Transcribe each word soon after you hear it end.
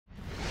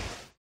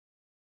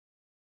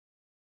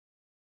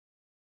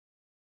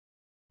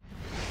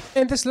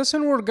In this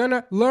lesson, we're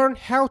gonna learn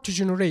how to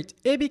generate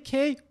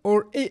APK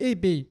or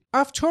AAB.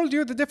 I've told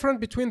you the difference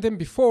between them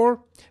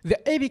before. The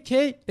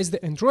APK is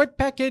the Android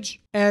package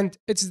and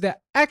it's the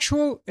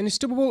actual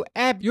installable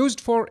app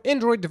used for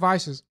Android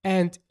devices.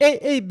 And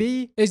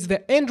AAB is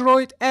the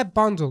Android app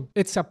bundle.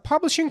 It's a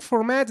publishing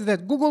format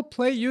that Google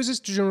Play uses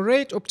to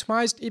generate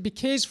optimized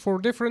APKs for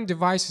different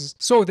devices.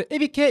 So the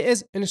APK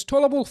is an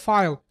installable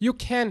file. You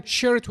can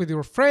share it with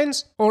your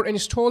friends or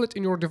install it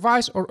in your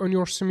device or on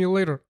your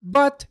simulator.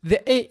 But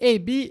the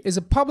AAB is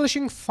a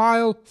publishing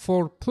file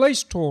for Play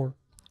Store.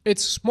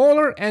 It's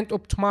smaller and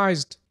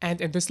optimized.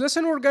 And in this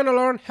lesson, we're gonna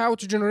learn how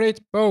to generate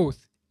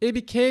both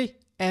APK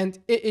and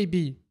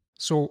AAB.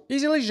 So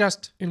easily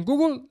just in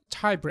Google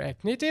type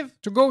React Native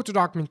to go to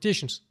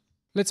documentations.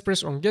 Let's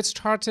press on Get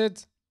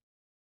Started.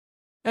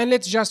 And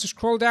let's just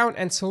scroll down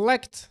and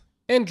select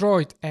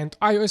Android and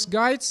iOS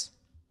guides.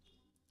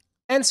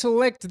 And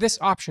select this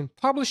option,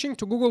 Publishing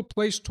to Google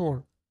Play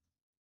Store.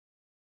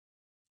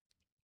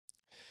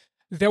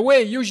 The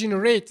way you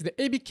generate the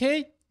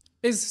APK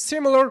is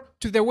similar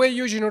to the way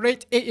you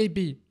generate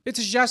AAB. It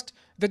is just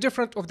the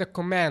difference of the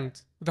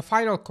command, the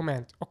final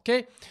command,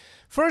 okay?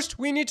 First,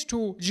 we need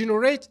to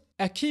generate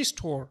a key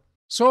store.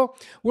 So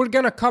we're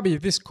gonna copy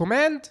this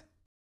command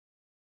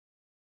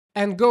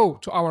and go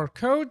to our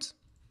code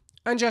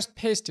and just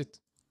paste it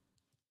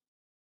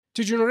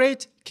to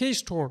generate key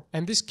store.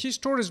 And this key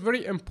store is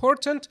very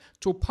important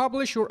to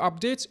publish your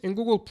updates in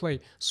Google Play.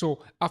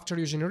 So after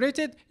you generate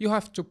it, you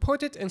have to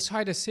put it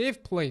inside a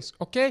safe place,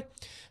 okay?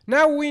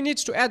 Now we need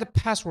to add a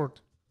password.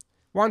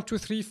 1, 2,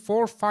 3,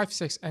 4, 5,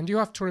 6. And you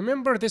have to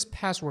remember this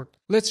password.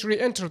 Let's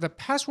re-enter the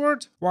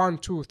password. 1,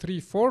 2, 3,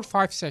 4,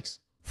 5, 6.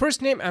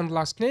 First name and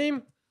last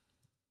name.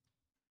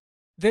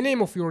 The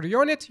name of your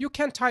unit. You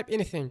can type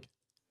anything.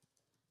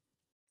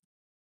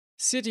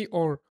 City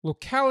or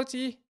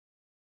locality.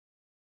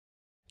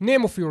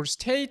 Name of your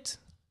state,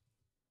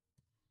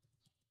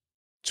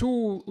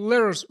 2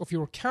 letters of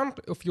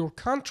your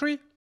country,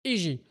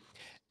 easy,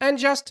 and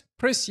just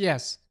press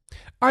yes.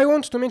 I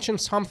want to mention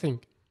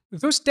something.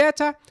 Those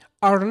data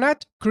are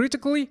not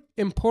critically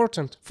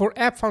important for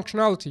app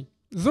functionality.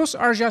 Those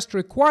are just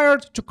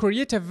required to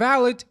create a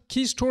valid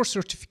key store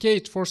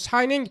certificate for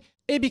signing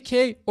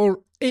APK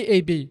or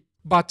AAB.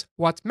 But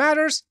what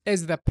matters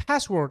is the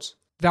passwords.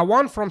 The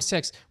 1 from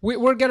 6,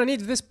 we're gonna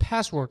need this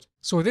password.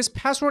 So this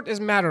password is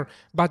matter,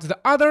 but the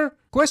other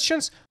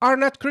questions are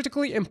not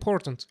critically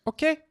important,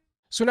 okay?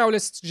 So now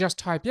let's just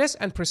type yes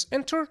and press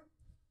enter.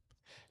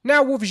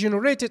 Now we've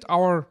generated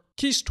our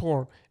key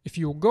store. If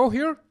you go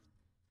here,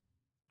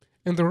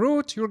 in the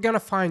root, you're gonna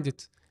find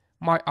it,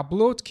 my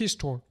upload key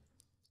store.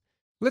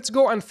 Let's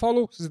go and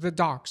follow the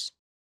docs.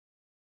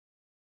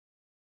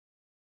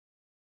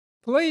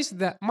 Place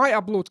the my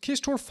upload key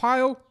store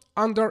file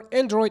under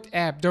Android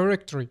app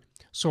directory.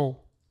 So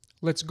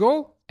let's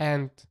go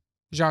and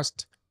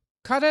just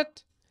cut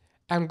it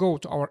and go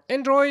to our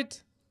Android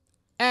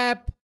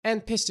app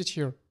and paste it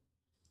here.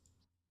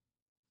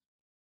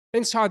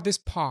 Inside this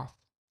path,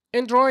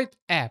 Android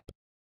app.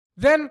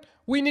 Then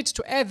we need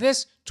to add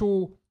this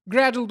to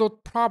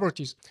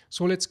Gradle.properties.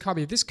 So let's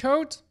copy this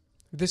code,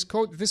 this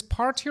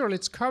part here,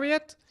 let's copy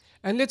it.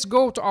 And let's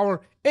go to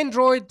our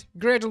Android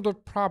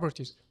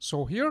Gradle.properties.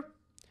 So here,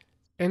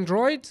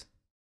 Android,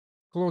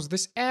 close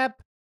this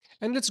app.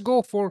 And let's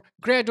go for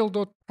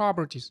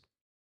Gradle.properties.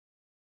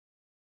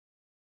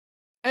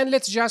 And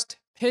let's just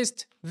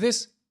paste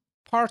this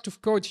part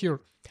of code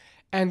here.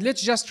 And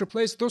let's just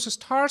replace those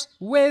stars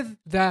with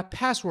the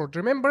password.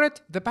 Remember it?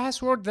 The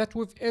password that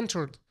we've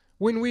entered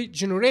when we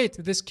generate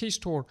this key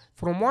store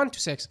from 1 to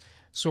 6.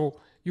 So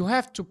you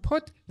have to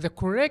put the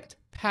correct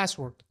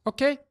password,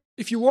 okay?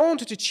 If you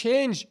want to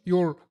change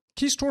your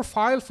key store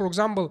file, for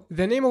example,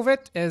 the name of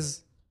it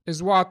is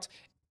what?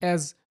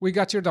 As we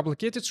got here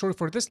duplicated, sorry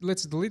for this,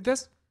 let's delete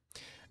this.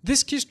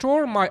 This key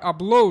store, my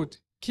upload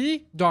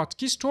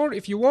key.key store,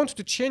 if you want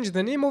to change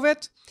the name of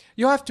it,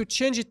 you have to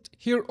change it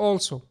here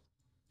also,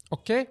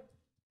 okay?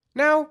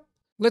 Now,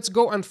 let's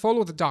go and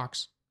follow the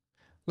docs.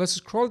 Let's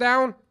scroll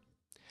down.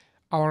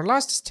 Our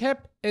last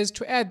step is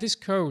to add this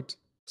code.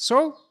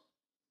 So,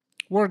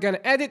 we're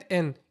gonna add it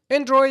in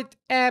Android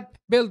app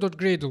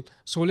build.gradle.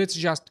 So let's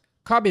just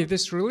copy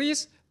this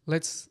release.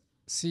 Let's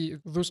see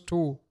those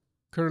 2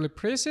 curly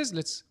braces.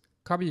 Let's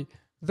copy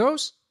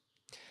those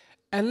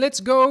and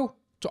let's go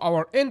to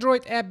our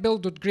Android app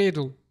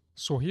build.gradle.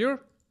 So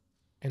here,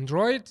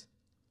 Android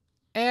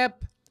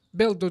app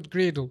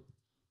build.gradle,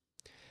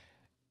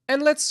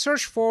 and let's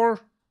search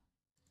for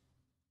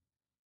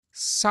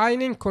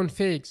signing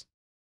configs.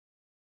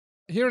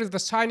 Here is the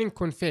signing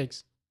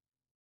configs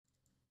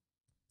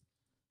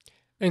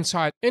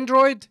inside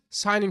Android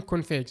signing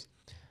configs.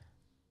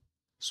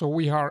 So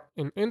we are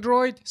in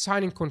Android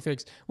signing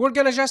configs. We're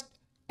gonna just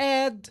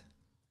add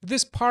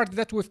this part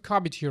that we've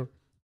copied here.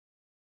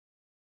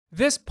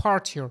 This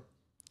part here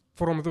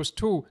from those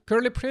 2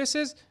 curly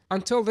braces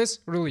until this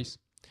release.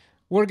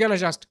 We're gonna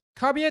just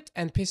copy it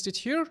and paste it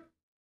here.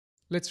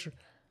 Let's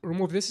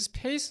remove this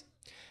space.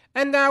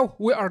 And now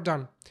we are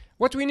done.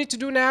 What we need to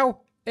do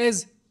now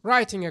is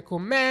writing a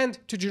command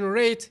to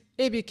generate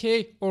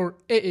APK or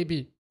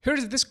AAB.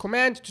 Here's this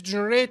command to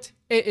generate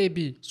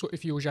AAB. So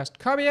if you just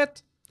copy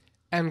it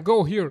and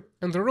go here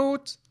in the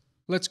root,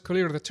 let's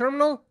clear the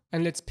terminal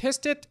and let's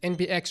paste it in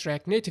npx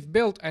react native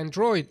build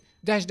android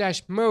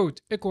 --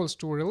 mode equals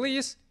to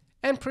release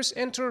and press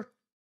enter.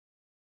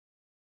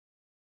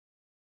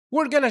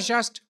 We're gonna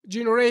just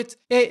generate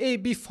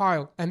AAB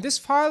file, and this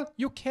file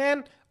you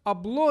can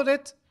upload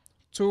it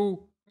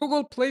to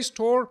Google Play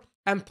Store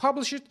and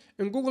publish it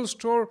in Google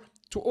Store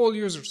to all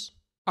users.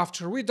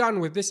 After we're done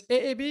with this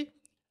AAB,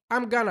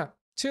 I'm gonna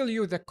tell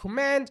you the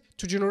command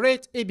to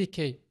generate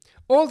APK.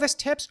 All the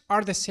steps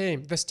are the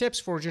same. The steps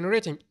for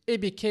generating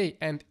APK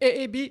and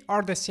AAB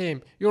are the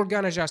same. You're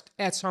gonna just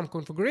add some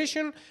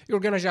configuration. You're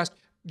gonna just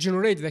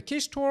generate the key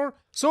store.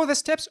 So the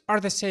steps are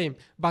the same,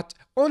 but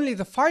only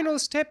the final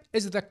step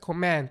is the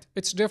command.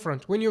 It's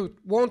different. When you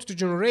want to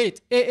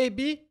generate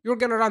AAB, you're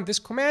gonna run this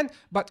command,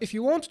 but if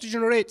you want to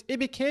generate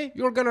APK,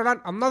 you're gonna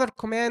run another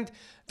command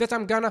that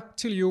I'm gonna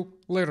tell you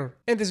later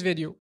in this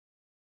video.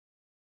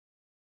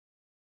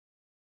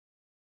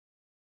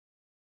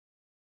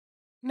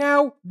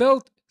 Now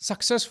build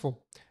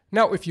successful.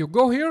 Now if you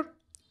go here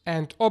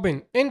and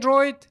open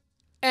Android,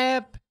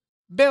 app,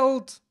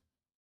 build,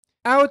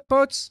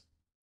 outputs,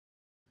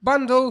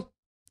 bundle,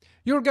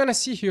 you're gonna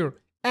see here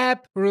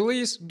app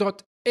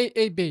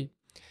release.aab,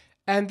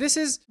 and this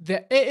is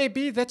the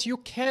AAB that you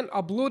can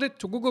upload it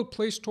to Google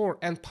Play Store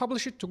and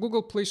publish it to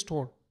Google Play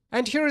Store.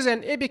 And here is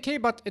an APK,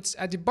 but it's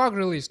a debug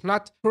release,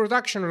 not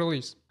production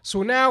release.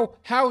 So now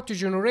how to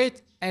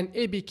generate an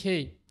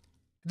APK.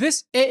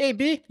 This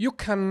AAB, you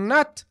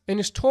cannot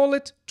install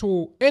it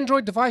to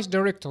Android device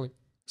directly.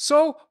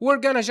 So we're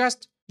gonna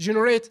just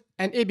generate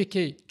an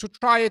APK to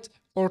try it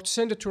or to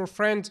send it to your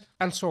friend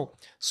and so.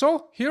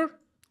 So here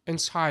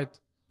inside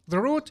the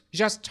root,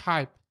 just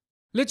type.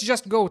 Let's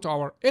just go to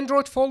our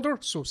Android folder.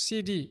 So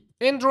cd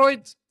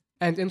Android,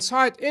 and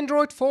inside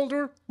Android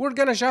folder, we're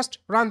gonna just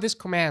run this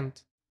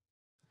command.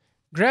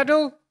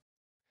 Gradle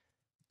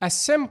a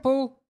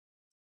simple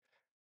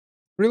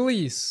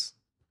release.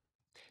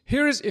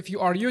 Here is if you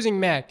are using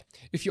Mac.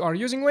 If you are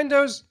using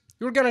Windows,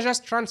 you're gonna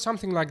just run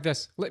something like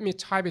this. Let me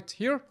type it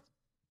here.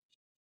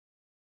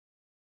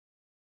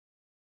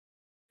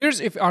 Here's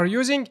if you are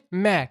using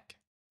Mac.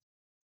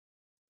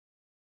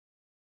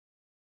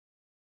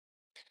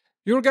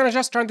 You're gonna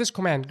just run this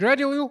command,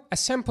 Gradle a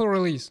simple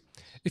release.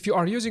 If you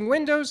are using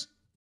Windows,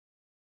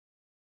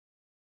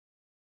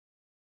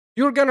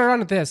 you're gonna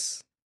run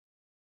this.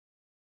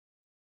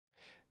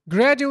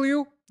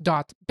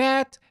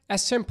 Gradle.bat a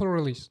simple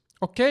release.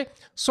 Okay,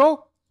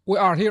 so we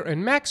are here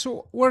in Mac,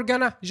 so we're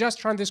gonna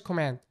just run this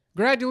command,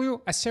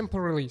 Gradle a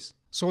simple release.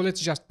 So let's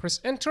just press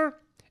enter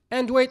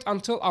and wait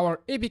until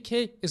our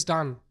APK is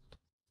done.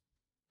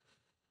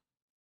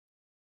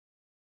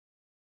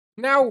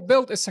 Now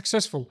build is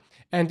successful,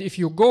 and if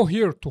you go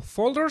here to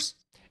folders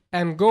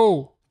and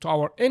go to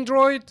our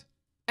Android,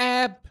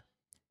 app,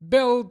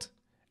 build,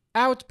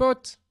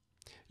 output,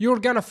 you're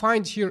gonna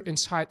find here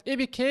inside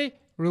APK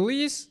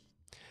release,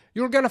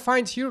 you're gonna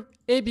find here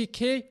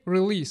APK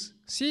release.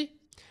 See,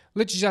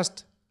 let's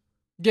just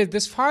get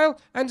this file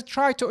and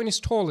try to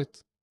install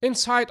it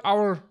inside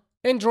our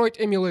Android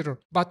emulator.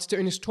 But to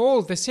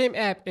install the same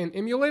app in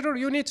emulator,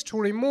 you need to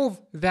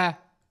remove the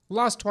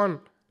last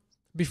one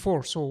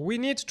before. So we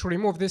need to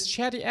remove this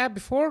chatty app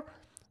before.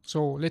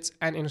 So let's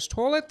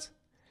uninstall it.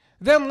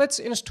 Then let's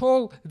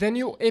install the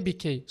new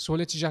APK. So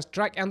let's just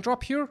drag and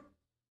drop here.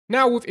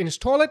 Now we've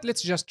installed it.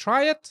 Let's just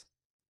try it.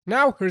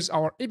 Now here's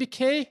our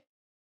APK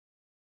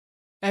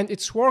and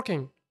it's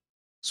working.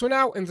 So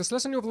now in this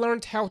lesson, you've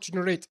learned how to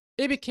generate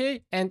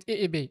APK and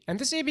AAB. And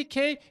this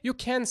APK, you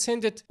can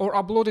send it or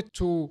upload it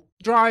to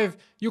Drive.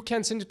 You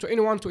can send it to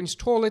anyone to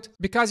install it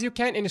because you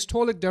can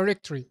install it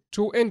directly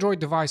to Android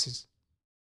devices.